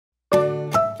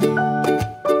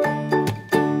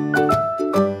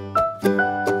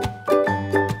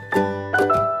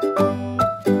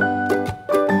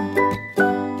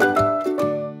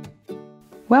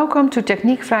to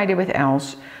Technique Friday with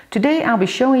Els. Today I'll be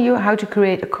showing you how to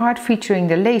create a card featuring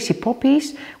the Lacy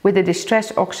Poppies with a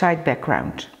Distress Oxide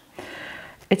background.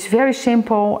 It's very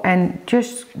simple and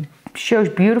just shows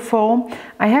beautiful.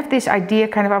 I have this idea,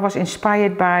 I was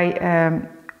inspired by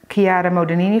Chiara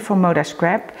Modanini from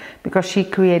ModaScrap, because she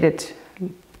created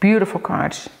beautiful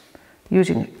cards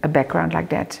using a background like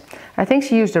that. I think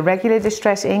she used the regular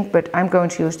distress ink, but I'm going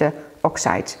to use the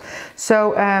oxides.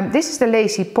 So this is the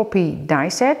Lacy Poppy die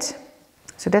set.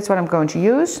 So that's what I'm going to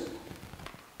use.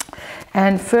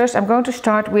 And first I'm going to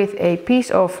start with a piece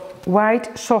of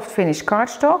white soft finish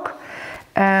cardstock.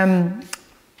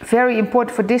 Very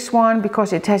important for this one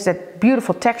because it has that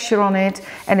beautiful texture on it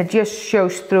and it just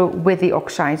shows through with the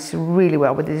oxides really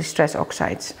well, with the Distress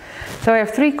Oxides. So I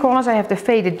have three colors. I have the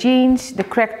Faded Jeans, the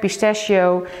Cracked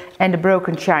Pistachio and the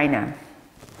Broken China.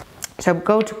 So I'm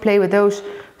going to play with those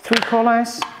three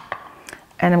colors.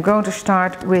 And I'm going to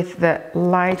start with the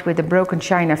light, with the Broken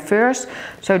China first.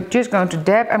 So just going to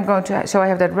dab, so I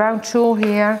have that round tool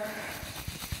here.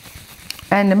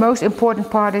 And the most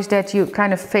important part is that you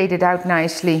kind of fade it out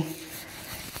nicely.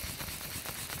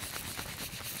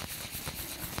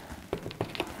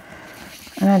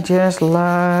 And I just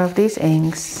love these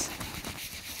inks.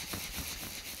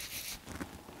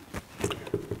 I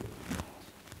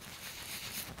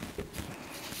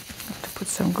have to put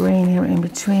some green here in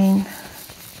between.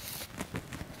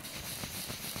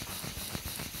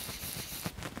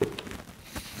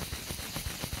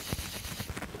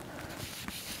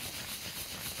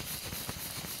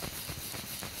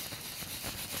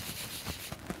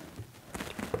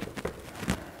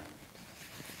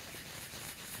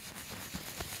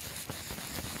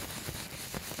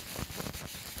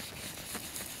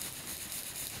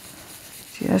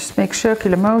 Just make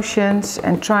circular motions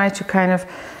and try to kind of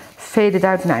fade it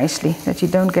out nicely, that you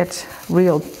don't get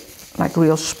real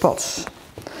spots.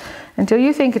 Until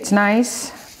you think it's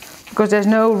nice, because there's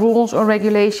no rules or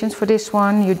regulations for this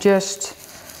one,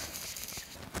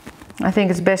 I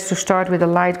think it's best to start with a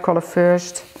light color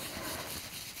first.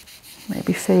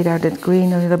 Maybe fade out that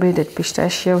green a little bit, that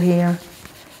pistachio here.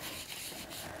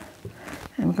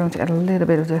 And we're going to add a little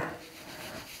bit of the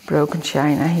Broken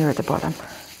China here at the bottom.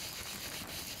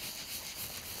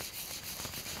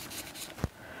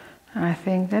 I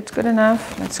think that's good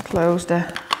enough. Let's close the...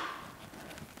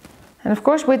 And of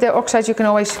course with the oxides you can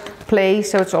always play,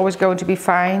 so it's always going to be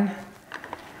fine.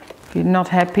 If you're not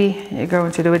happy, you're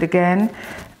going to do it again.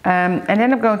 And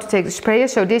then I'm going to take the sprayer.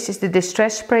 So this is the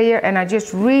Distress sprayer and I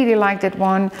just really like that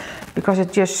one because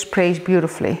it just sprays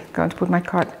beautifully. I'm going to put my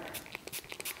card.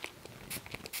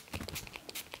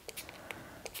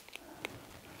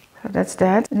 So that's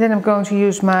that. And then I'm going to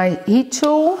use my heat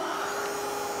tool.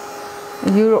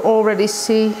 You already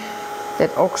see that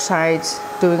oxide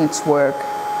doing its work.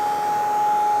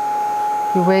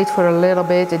 You wait for a little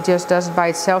bit, it just does it by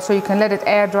itself, so you can let it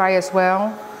air dry as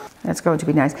well. That's going to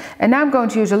be nice. And now I'm going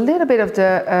to use a little bit of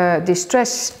the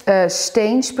Distress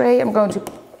stain spray. I'm going to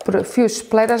put a few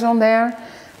splatters on there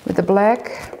with the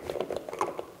black.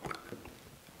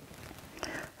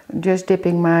 I'm just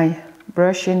dipping my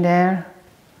brush in there.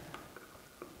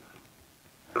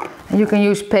 And you can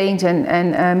use paint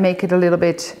and make it a little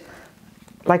bit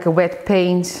like a wet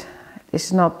paint.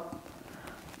 It's not...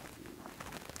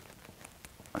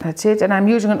 That's it. And I'm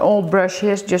using an old brush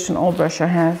here, it's just an old brush I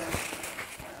have.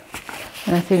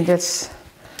 And I think that's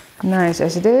nice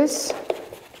as it is.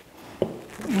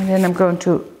 And then I'm going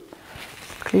to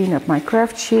clean up my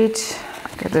craft sheet,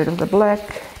 get rid of the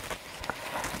black.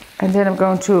 And then I'm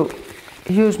going to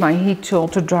use my heat tool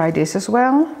to dry this as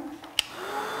well.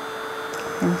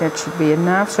 And that should be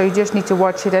enough. So you just need to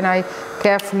watch it and I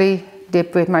carefully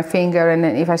dip with my finger, and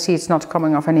then if I see it's not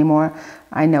coming off anymore,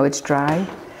 I know it's dry.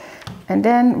 And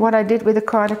then what I did with the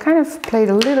card, I kind of played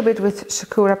a little bit with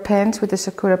Sakura pens, with the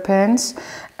Sakura pens.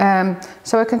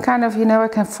 So I can kind of, I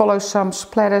can follow some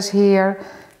splatters here.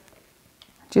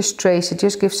 Just trace it,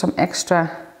 just give some extra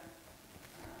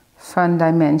fun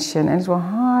dimension. And it will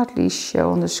hardly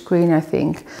show on the screen, I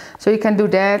think. So you can do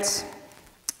that.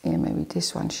 Yeah, maybe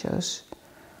this one shows.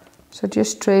 So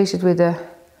just trace it with a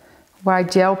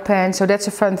white gel pen. So that's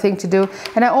a fun thing to do.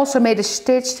 And I also made a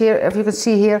stitched here, if you can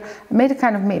see here, I made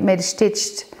a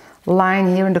stitched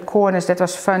line here in the corners. That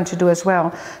was fun to do as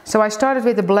well. So I started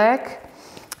with the black.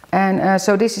 And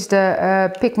so this is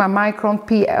the Pigma Micron,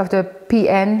 of the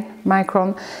PN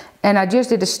Micron. And I just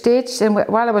did a stitch. And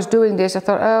while I was doing this, I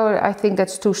thought, oh, I think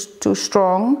that's too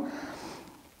strong.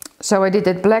 So I did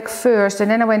that black first,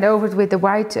 and then I went over it with the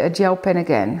white gel pen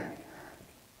again.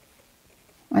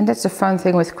 And that's the fun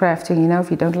thing with crafting, if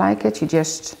you don't like it, you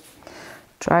just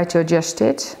try to adjust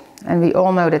it. And we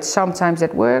all know that sometimes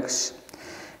that works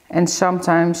and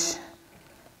sometimes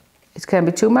it can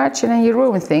be too much and then you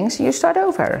ruin things and you start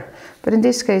over. But in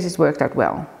this case it worked out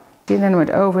well. And then I went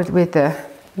over it with the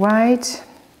white.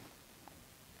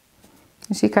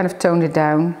 You see, kind of toned it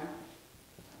down.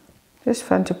 Just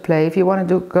fun to play. If you want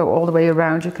to go all the way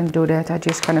around, you can do that. I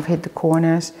just kind of hit the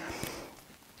corners.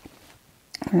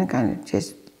 And I kind of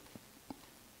just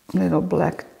little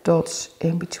black dots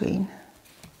in between.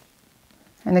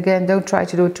 And again, don't try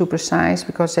to do it too precise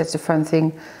because that's the fun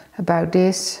thing about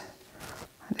this.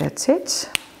 That's it.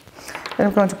 Then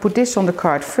I'm going to put this on the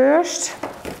card first.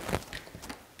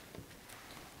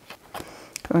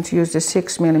 I'm going to use the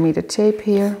 6mm tape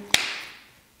here.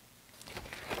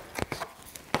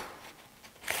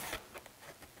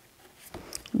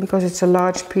 Because it's a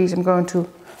large piece, I'm going to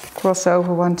cross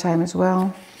over one time as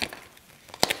well.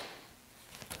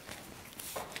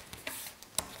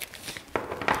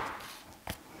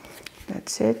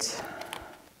 That's it.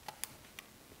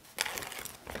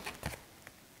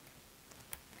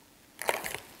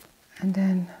 And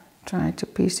then try to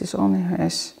piece this on here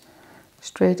as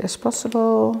straight as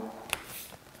possible.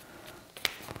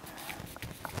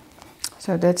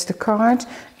 So that's the card.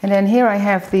 And then here I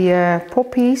have the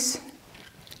poppies.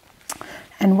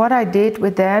 And what I did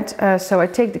with that, so I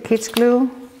take the kids glue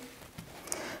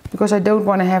because I don't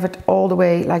want to have it all the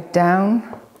way like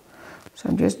down. So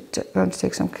I'm just going to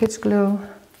take some kids glue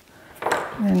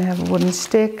and then I have a wooden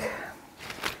stick.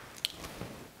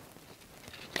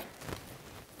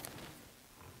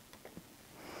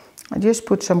 I just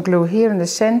put some glue here in the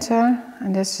center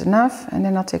and that's enough. And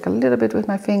then I'll take a little bit with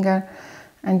my finger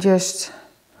and just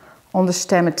on the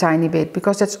stem a tiny bit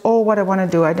because that's all what I want to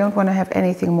do. I don't want to have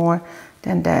anything more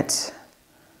than that.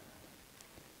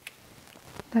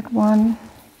 That one.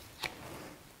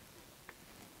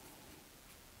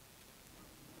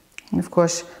 And of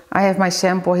course I have my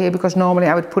sample here because normally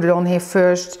I would put it on here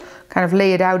first, kind of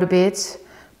lay it out a bit.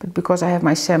 But because I have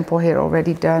my sample here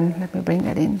already done, let me bring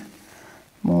that in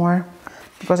more.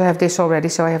 Because I have this already,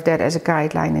 so I have that as a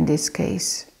guideline in this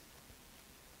case.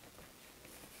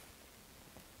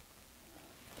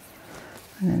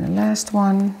 And then the last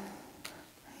one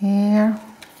here.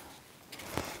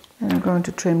 And I'm going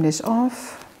to trim this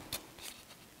off.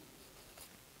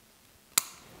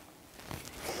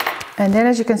 And then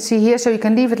as you can see here, so you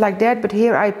can leave it like that, but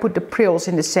here I put the frills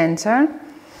in the center.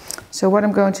 So what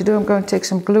I'm going to do, I'm going to take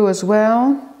some glue as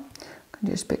well. I can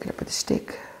just pick it up with a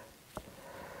stick.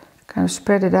 Kind of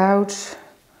spread it out,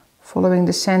 following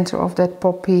the center of that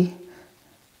poppy.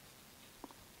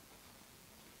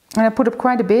 And I put up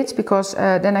quite a bit because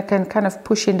then I can kind of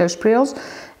push in those frills.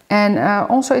 And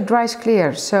also it dries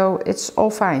clear, so it's all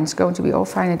fine. It's going to be all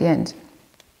fine at the end.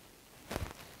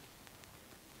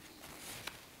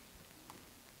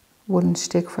 Wooden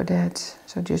stick for that.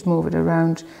 So just move it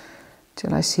around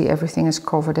till I see everything is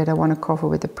covered that I want to cover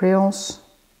with the frills.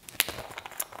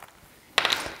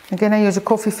 Again, I use a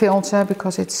coffee filter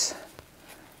because it's...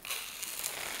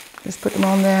 Just put them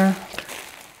on there,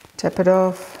 tap it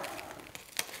off.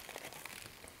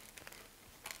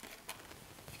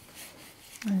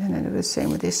 And then I do the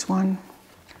same with this one.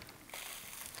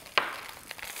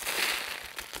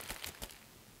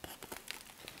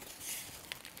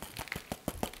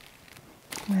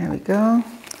 There we go.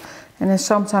 And then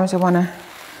sometimes I want to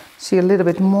see a little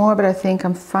bit more, but I think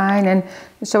I'm fine. And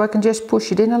so I can just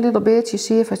push it in a little bit. You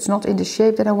see if it's not in the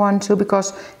shape that I want to,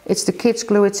 because it's the kids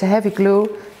glue, it's a heavy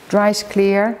glue, dries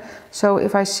clear. So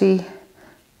if I see,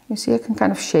 you see I can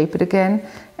kind of shape it again,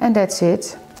 and that's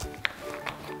it.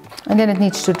 And then it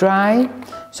needs to dry.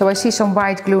 So I see some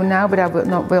white glue now, but I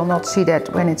will not see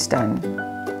that when it's done.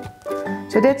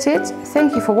 So that's it.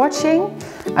 Thank you for watching.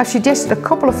 I've suggested a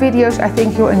couple of videos I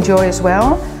think you'll enjoy as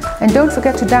well. And don't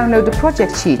forget to download the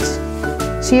project sheet.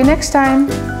 See you next time.